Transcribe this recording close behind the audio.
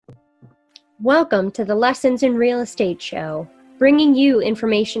Welcome to the Lessons in Real Estate Show, bringing you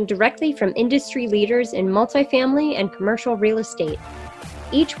information directly from industry leaders in multifamily and commercial real estate.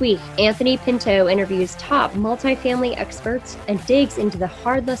 Each week, Anthony Pinto interviews top multifamily experts and digs into the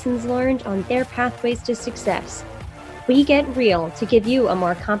hard lessons learned on their pathways to success. We get real to give you a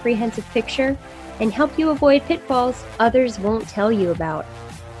more comprehensive picture and help you avoid pitfalls others won't tell you about.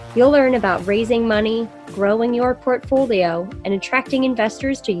 You'll learn about raising money, growing your portfolio, and attracting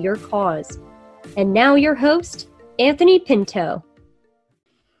investors to your cause. And now your host, Anthony Pinto.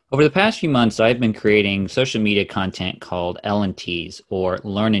 Over the past few months, I've been creating social media content called L&Ts, or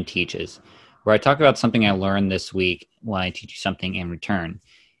Learn and Teaches, where I talk about something I learned this week while I teach you something in return.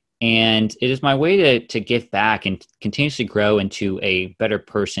 And it is my way to give back and continuously grow into a better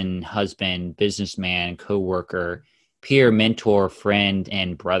person, husband, businessman, coworker, peer, mentor, friend,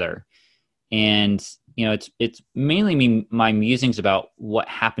 and brother. And you know, it's mainly my musings about what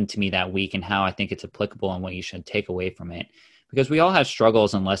happened to me that week and how I think it's applicable and what you should take away from it. Because we all have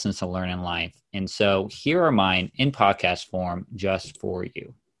struggles and lessons to learn in life. And so here are mine in podcast form just for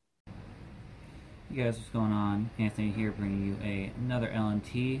you. Hey guys, what's going on? Anthony here, bringing you another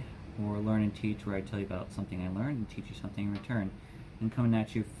L&T, or Learn and Teach, where I tell you about something I learned and teach you something in return. I'm coming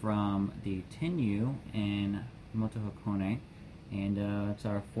at you from the Tenyu in Motohokone. And it's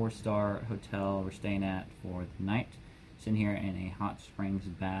our 4-star hotel we're staying at for the night. Sitting here in a hot springs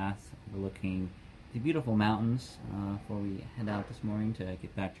bath overlooking the beautiful mountains before we head out this morning to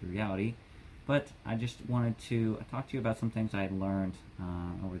get back to reality. But I just wanted to talk to you about some things I had learned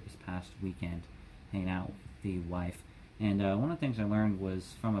over this past weekend hanging out with the wife. And one of the things I learned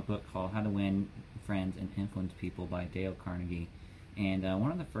was from a book called How to Win Friends and Influence People by Dale Carnegie. And one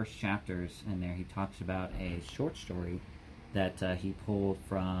of the first chapters in there, he talks about a short story that he pulled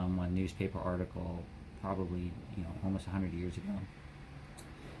from a newspaper article probably almost 100 years ago.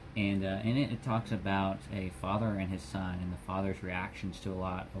 And in it talks about a father and his son, and the father's reactions to a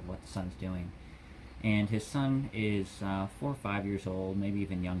lot of what the son's doing. And his son is 4 or 5 years old, maybe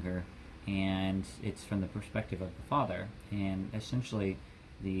even younger, and it's from the perspective of the father. And essentially,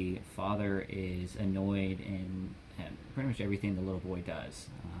 the father is annoyed in pretty much everything the little boy does,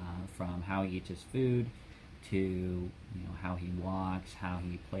 from how he eats his food to how he walks, how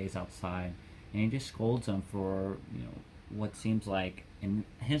he plays outside, and he just scolds him for what seems like in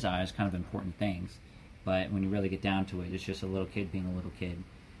his eyes kind of important things, but when you really get down to it, it's just a little kid being a little kid.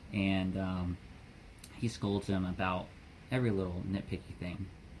 And he scolds him about every little nitpicky thing.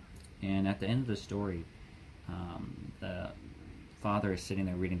 And at the end of the story, the father is sitting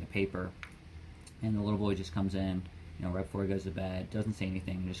there reading the paper, and the little boy just comes in right before he goes to bed, doesn't say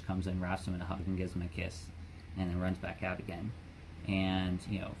anything, just comes in, wraps him in a hug, and gives him a kiss, and then runs back out again. And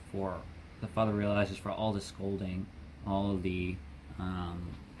for the father realizes, for all the scolding, all of the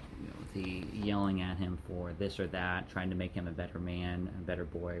the yelling at him for this or that, trying to make him a better man, a better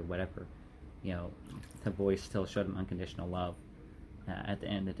boy, whatever, the boy still showed him unconditional love at the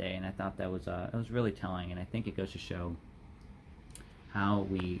end of the day. And I thought that was it was really telling, and I think it goes to show how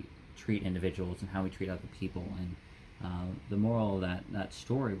we treat individuals and how we treat other people. And the moral of that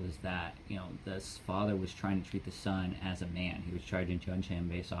story was that this father was trying to treat the son as a man. He was trying to judge him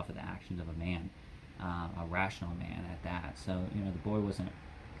based off of the actions of a man, a rational man at that. So the boy wasn't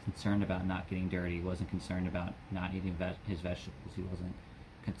concerned about not getting dirty. He wasn't concerned about not eating his vegetables. He wasn't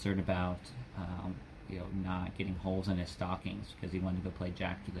concerned about not getting holes in his stockings because he wanted to go play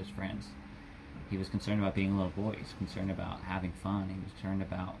jack with his friends. He was concerned about being a little boy. He was concerned about having fun. He was concerned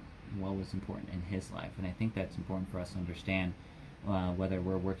about what was important in his life. And I think that's important for us to understand, whether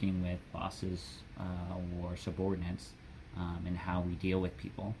we're working with bosses or subordinates, and how we deal with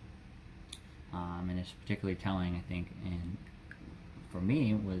people. And it's particularly telling, I think, and for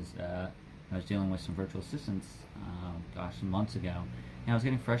me, was I was dealing with some virtual assistants, some months ago, and I was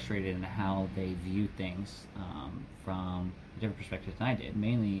getting frustrated in how they viewed things from a different perspective than I did,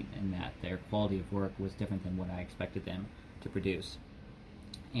 mainly in that their quality of work was different than what I expected them to produce.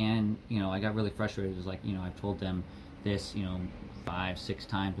 And I got really frustrated. It was like I've told them this 5-6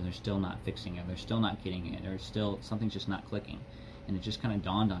 times, and they're still not fixing it. They're still not getting it. Or still something's just not clicking. And it just kind of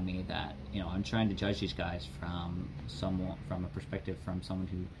dawned on me that I'm trying to judge these guys from a perspective from someone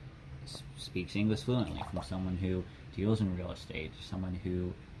who speaks English fluently, from someone who deals in real estate, someone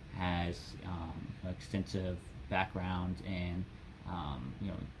who has extensive background in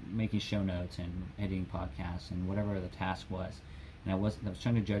making show notes and editing podcasts and whatever the task was. And I was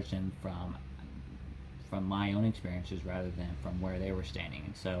trying to judge them from my own experiences rather than from where they were standing.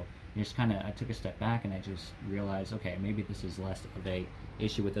 And so I took a step back, and I just realized, okay, maybe this is less of a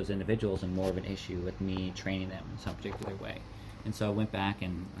issue with those individuals and more of an issue with me training them in some particular way. And so I went back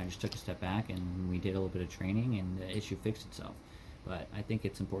and I just took a step back and we did a little bit of training and the issue fixed itself. But I think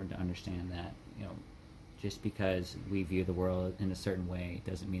it's important to understand that, just because we view the world in a certain way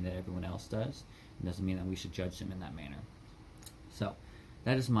doesn't mean that everyone else does. It doesn't mean that we should judge them in that manner. So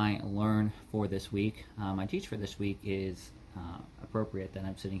that is my learn for this week. My teach for this week is appropriate that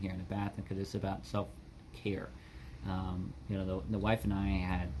I'm sitting here in the bathroom because it's about self-care. The wife and I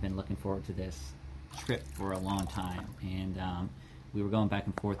had been looking forward to this trip for a long time, and we were going back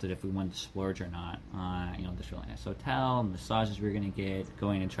and forth that if we wanted to splurge or not. This really nice hotel, massages we were going to get,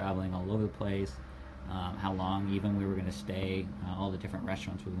 going and traveling all over the place, how long even we were going to stay, all the different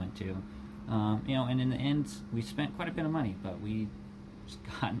restaurants we went to. And in the end, we spent quite a bit of money, but we just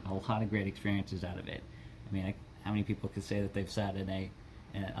gotten a lot of great experiences out of it. I mean, how many people could say that they've sat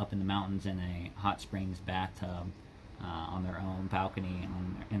up in the mountains in a hot springs bathtub on their own balcony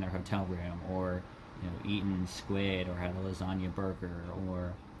in their hotel room, or eaten squid, or had a lasagna burger,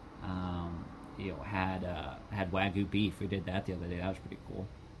 or had Wagyu beef. We did that the other day. That was pretty cool.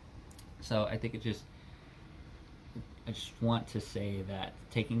 So I think I just want to say that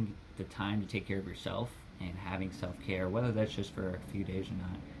taking the time to take care of yourself and having self-care, whether that's just for a few days or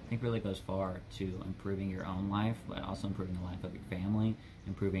not, I think really goes far to improving your own life, but also improving the life of your family,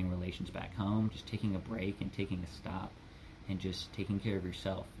 improving relations back home. Just taking a break and taking a stop and just taking care of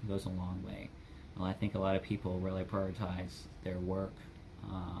yourself goes a long way. Well, I think a lot of people really prioritize their work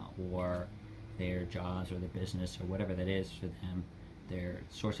or their jobs or their business or whatever that is for them, their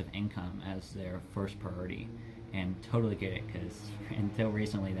source of income, as their first priority. And totally get it, because until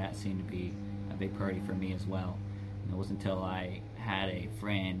recently that seemed to be a big priority for me as well. And it wasn't until I had a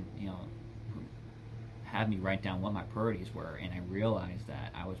friend, who had me write down what my priorities were, and I realized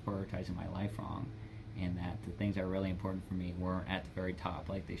that I was prioritizing my life wrong, and that the things that are really important for me weren't at the very top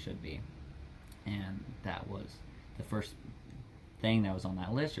like they should be. And that was the first thing that was on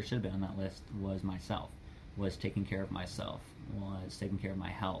that list, or should have been on that list, was myself, was taking care of myself, was taking care of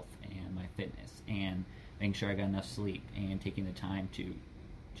my health and my fitness, and making sure I got enough sleep, and taking the time to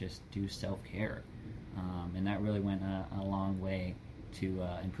just do self-care. And that really went a long way to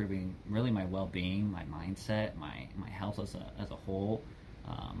improving really my well-being, my mindset, my health as a whole.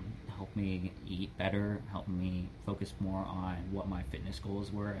 Helped me eat better, helped me focus more on what my fitness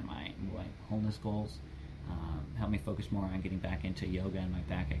goals were and my wholeness goals. Helped me focus more on getting back into yoga and my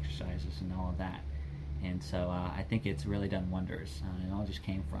back exercises and all of that. And so I think it's really done wonders. It all just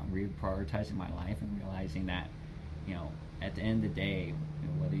came from reprioritizing my life and realizing that, at the end of the day,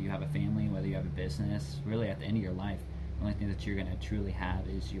 whether you have a family, whether you have a business, really at the end of your life, the only thing that you're going to truly have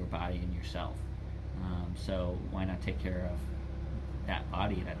is your body and yourself. So why not take care of that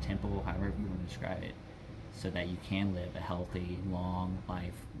body, that temple, however you want to describe it, so that you can live a healthy, long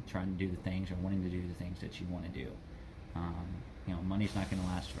life, trying to do the things or wanting to do the things that you want to do. Money's not going to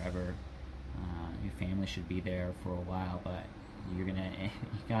last forever. Your family should be there for a while, but you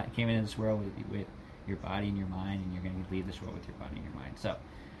came into this world with your body and your mind, and you're going to leave this world with your body and your mind. So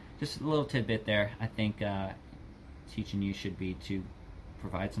just a little tidbit there. I think teaching you should be to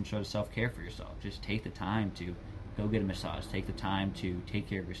provide some sort of self-care for yourself. Just take the time to go get a massage. Take the time to take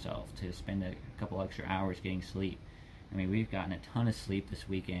care of yourself, to spend a couple extra hours getting sleep. I mean, we've gotten a ton of sleep this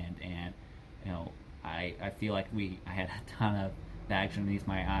weekend, and I feel like I had a ton of bags underneath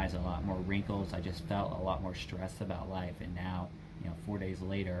my eyes, a lot more wrinkles. I just felt a lot more stressed about life, and now, 4 days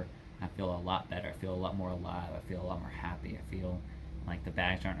later, I feel a lot better. I feel a lot more alive. I feel a lot more happy. I feel like the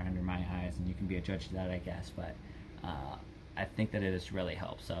bags aren't under my eyes, and you can be a judge to that, I guess, but I think that it has really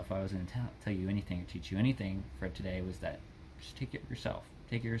helped. So if I was going to tell you anything or teach you anything for today, was that just take care of yourself.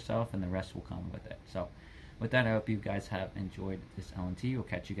 Take care of yourself, and the rest will come with it. So with that, I hope you guys have enjoyed this L&T. We'll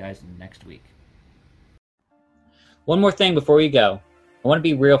catch you guys next week. One more thing before you go. I want to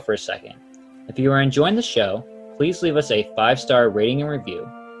be real for a second. If you are enjoying the show, please leave us a 5-star rating and review.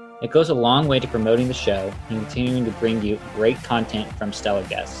 It goes a long way to promoting the show and continuing to bring you great content from stellar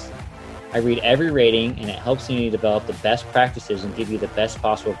guests. I read every rating, and it helps me develop the best practices and give you the best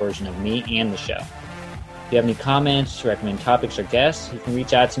possible version of me and the show. If you have any comments, recommend topics or guests, you can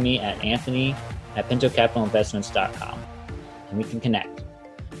reach out to me at Anthony@PintoCapitalInvestments.com, and we can connect.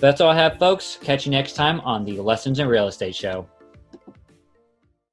 But that's all I have, folks. Catch you next time on the Lessons in Real Estate Show.